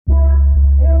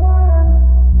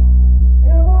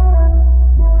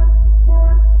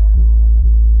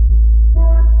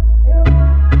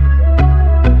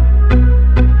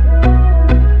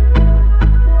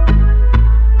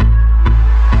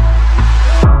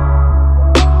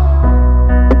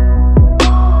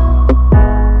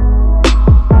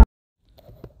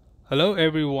Hello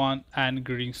everyone and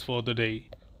greetings for the day.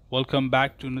 Welcome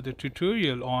back to another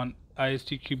tutorial on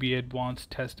ISTQB Advance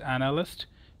Test Analyst.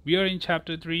 We are in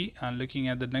chapter 3 and looking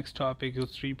at the next topic is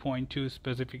 3.2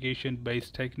 specification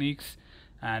based techniques,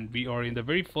 and we are in the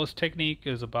very first technique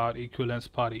is about equivalence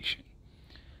partition.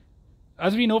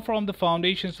 As we know from the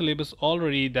foundation syllabus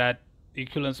already that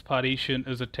equivalence partition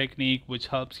is a technique which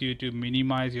helps you to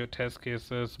minimize your test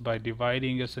cases by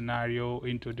dividing a scenario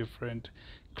into different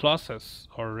classes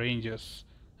or ranges,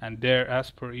 and there,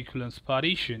 as per equivalence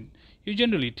partition, you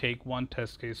generally take one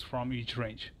test case from each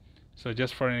range. So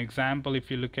just for an example,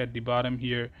 if you look at the bottom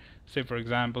here, say for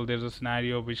example there's a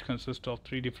scenario which consists of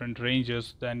 3 different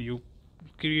ranges, then you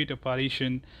create a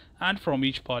partition, and from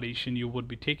each partition you would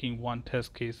be taking one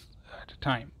test case at a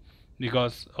time,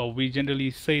 because we generally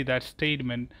say that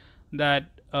statement that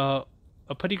a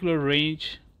particular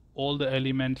range, all the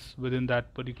elements within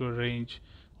that particular range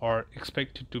are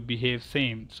expected to behave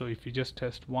same. So if you just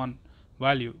test one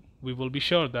value, we will be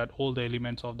sure that all the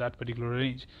elements of that particular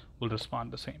range will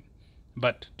respond the same.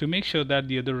 But to make sure that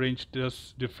the other range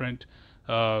does different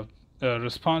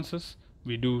responses,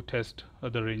 we do test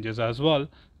other ranges as well,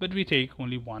 but we take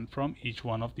only one from each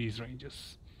one of these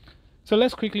ranges. So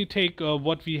let's quickly take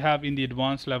what we have in the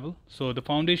advanced level. So the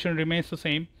foundation remains the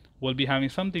same. We'll be having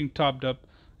something topped up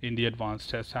in the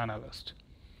advanced test analyst.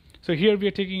 So here we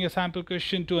are taking a sample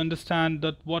question to understand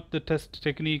that what the test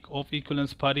technique of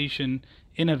equivalence partition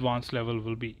in advanced level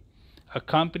will be. A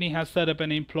company has set up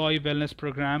an employee wellness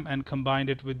program and combined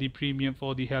it with the premium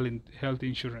for the health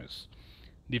insurance.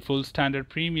 The full standard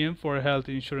premium for a health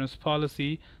insurance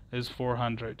policy is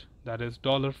 $400. That is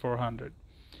 $400.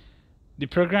 The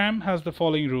program has the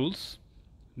following rules.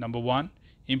 Number 1,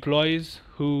 employees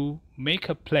who make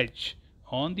a pledge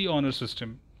on the honor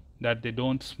system that they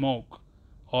don't smoke,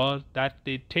 or that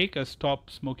they take a stop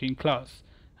smoking class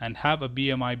and have a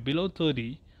BMI below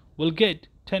 30 will get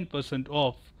 10%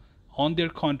 off on their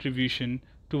contribution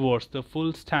towards the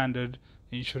full standard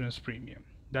insurance premium.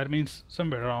 That means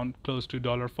somewhere around close to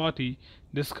 $40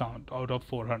 discount out of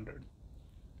 400.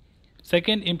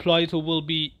 Second, employees who will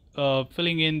be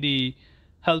filling in the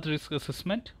health risk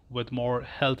assessment with more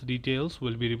health details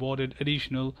will be rewarded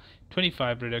additional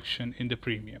 25 reduction in the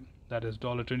premium. That is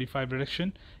 $25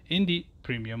 reduction in the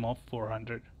premium of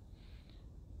 400.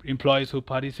 Employees who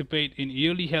participate in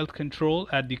yearly health control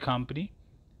at the company,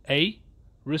 A,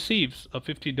 receives a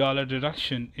 $50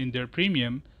 reduction in their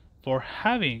premium for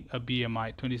having a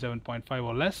BMI 27.5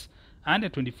 or less, and a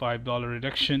 $25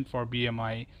 reduction for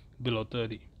BMI below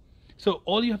 30. So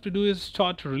all you have to do is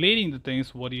start relating the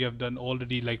things what you have done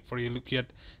already. Like for you look at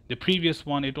the previous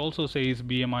one, it also says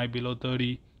BMI below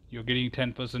 30, you're getting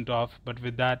 10% off, but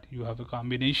with that you have a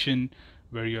combination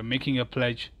where you're making a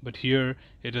pledge, but here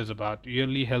it is about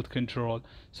yearly health control.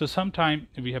 So sometime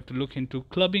we have to look into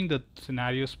clubbing the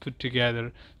scenarios put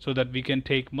together so that we can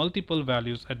take multiple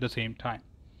values at the same time.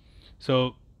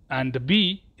 So, and the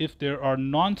B, if there are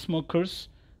non-smokers,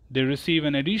 they receive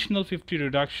an additional 50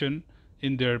 reduction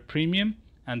in their premium,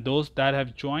 and those that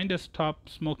have joined a stop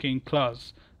smoking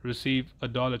class receive a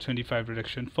 $25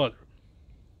 reduction further.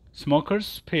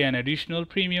 Smokers pay an additional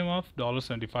premium of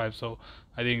 $75. So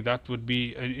I think that would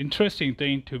be an interesting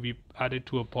thing to be added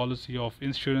to a policy of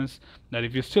insurance, that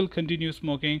if you still continue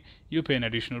smoking, you pay an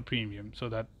additional premium so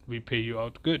that we pay you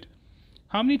out good.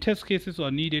 How many test cases are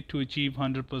needed to achieve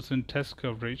 100% test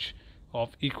coverage of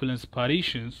equivalence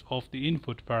partitions of the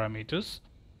input parameters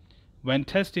when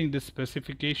testing this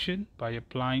specification by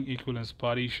applying equivalence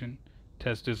partition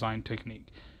test design technique?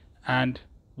 And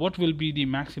what will be the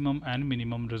maximum and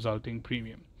minimum resulting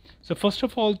premium? So first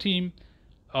of all, team,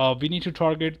 we need to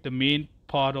target the main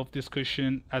part of this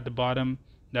question at the bottom.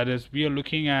 That is, we are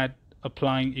looking at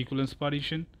applying equivalence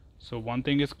partition. So one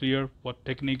thing is clear, what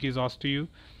technique is asked to you.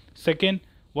 Second,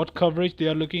 what coverage they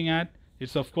are looking at.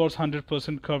 It's of course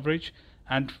 100% coverage,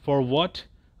 and for what?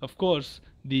 Of course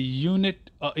the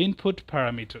unit input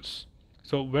parameters.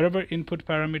 So wherever input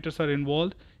parameters are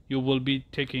involved, you will be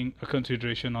taking a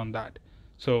consideration on that.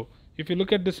 So if you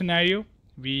look at the scenario,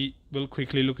 we will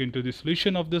quickly look into the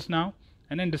solution of this now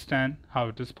and understand how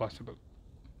it is possible.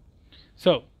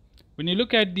 So when you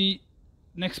look at the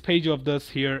next page of this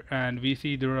here, and we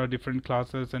see there are different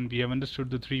classes and we have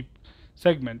understood the 3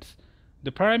 segments.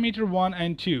 The parameter 1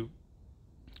 and 2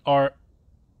 are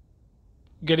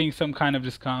getting some kind of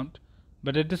discount,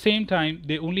 but at the same time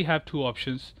they only have 2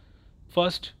 options.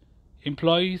 First,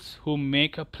 employees who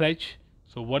make a pledge.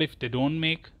 So what if they don't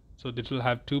make? So this will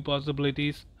have 2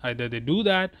 possibilities, either they do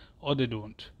that or they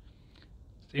don't.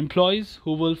 Employees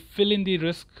who will fill in the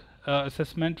risk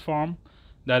assessment form,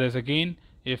 that is again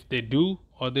if they do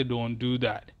or they don't do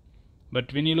that.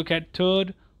 But when you look at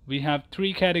third, we have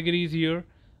three categories here,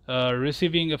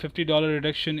 receiving a $50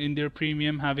 reduction in their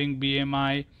premium, having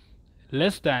BMI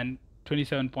less than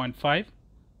 27.5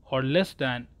 or less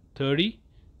than 30,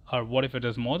 or what if it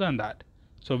is more than that.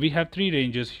 So we have three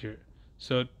ranges here.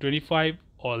 So 25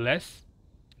 or less,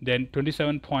 then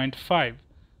 27.5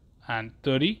 and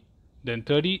 30, then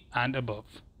 30 and above.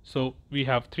 So we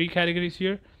have three categories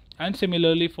here. And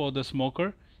similarly for the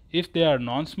smoker, if they are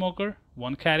non-smoker,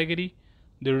 one category,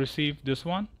 they receive this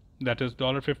one, that is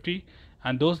 $50,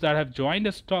 and those that have joined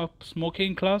a stop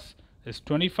smoking class is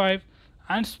 25,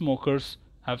 and smokers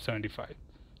have 75.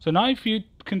 So now if you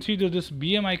consider this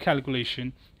BMI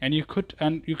calculation, and you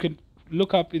can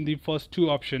look up in the first two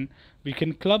options, we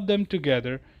can club them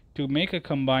together to make a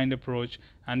combined approach,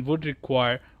 and would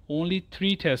require only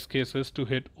 3 test cases to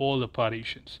hit all the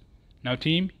partitions. Now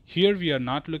team, here we are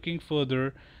not looking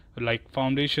further like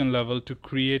foundation level to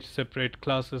create separate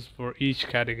classes for each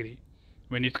category.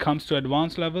 When it comes to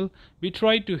advanced level, we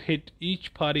try to hit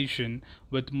each partition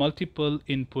with multiple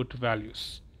input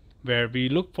values, where we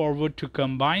look forward to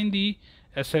combine the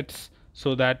assets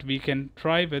so that we can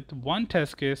try with one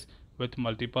test case with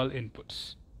multiple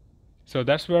inputs. So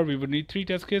that's where we would need 3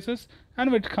 test cases.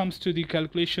 And when it comes to the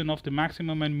calculation of the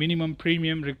maximum and minimum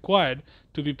premium required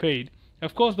to be paid,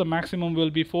 of course the maximum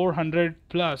will be $400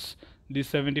 plus the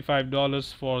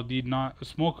 $75 for the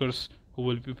smokers who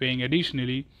will be paying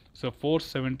additionally. So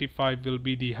 $475 will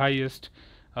be the highest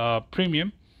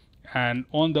premium. And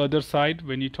on the other side,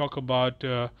 when you talk about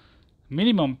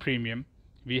minimum premium,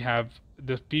 we have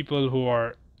the people who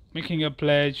are making a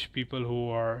pledge, people who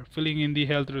are filling in the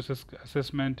health risk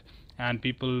assessment, and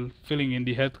people filling in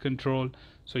the health control.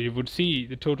 So you would see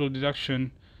the total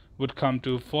deduction would come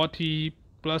to 40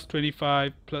 plus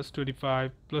 25 plus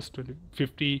 25 plus 20,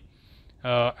 50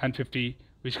 and 50,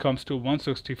 which comes to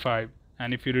 165.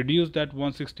 And if you reduce that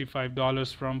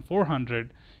 $165 from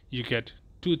 400, you get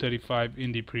 235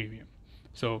 in the premium.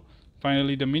 So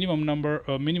finally, the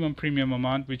minimum premium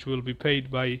amount which will be paid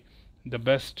by the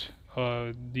best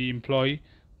the employee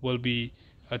will be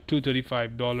a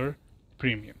 $235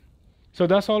 premium. So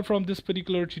that's all from this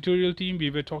particular tutorial team. We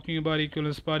were talking about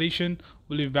equivalence partition.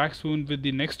 We'll be back soon with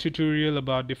the next tutorial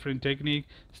about different technique.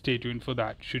 Stay tuned for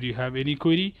that. Should you have any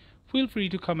query, feel free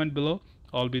to comment below.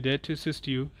 I'll be there to assist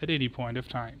you at any point of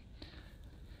time.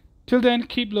 Till then,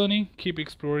 keep learning, keep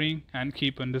exploring, and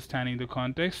keep understanding the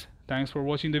context. Thanks for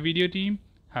watching the video team.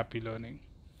 Happy learning.